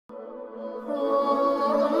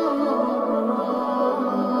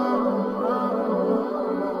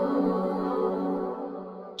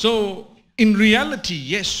So in reality,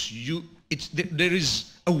 yes, there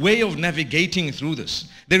is a way of navigating through this.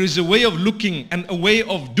 There is a way of looking and a way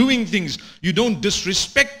of doing things. You don't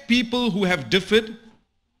disrespect people who have differed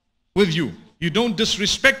with you. You don't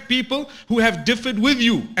disrespect people who have differed with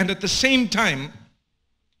you. And at the same time,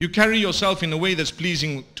 you carry yourself in a way that's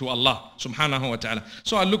pleasing to Allah subhanahu wa ta'ala.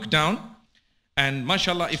 So I look down, and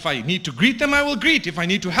mashallah, if I need to greet them, I will greet. If I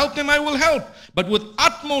need to help them, I will help. But with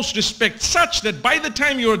utmost respect, such that by the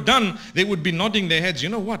time you're done, they would be nodding their heads. You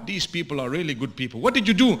know what? These people are really good people. What did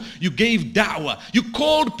you do? You gave da'wah. You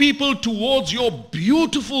called people towards your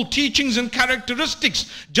beautiful teachings and characteristics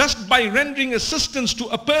just by rendering assistance to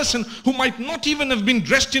a person who might not even have been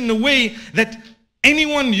dressed in a way that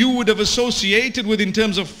anyone you would have associated with in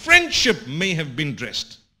terms of friendship may have been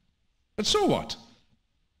dressed. But so what?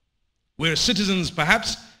 We're citizens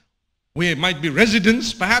perhaps, we might be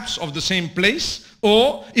residents perhaps of the same place,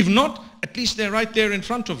 or if not, at least they're right there in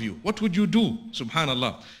front of you. What would you do?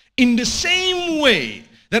 Subhanallah. In the same way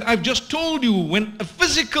that I've just told you, when a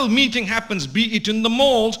physical meeting happens, be it in the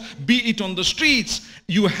malls, be it on the streets,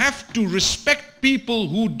 you have to respect people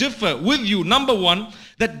who differ with you. Number one,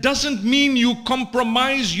 that doesn't mean you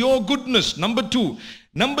compromise your goodness. Number two.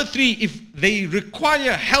 Number three, if they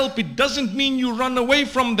require help, it doesn't mean you run away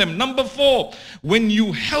from them. Number four, when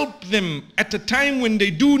you help them at a time when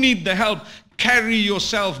they do need the help, carry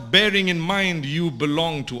yourself bearing in mind you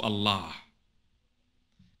belong to Allah.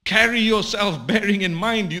 Carry yourself bearing in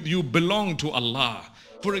mind you belong to Allah.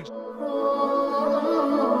 For example,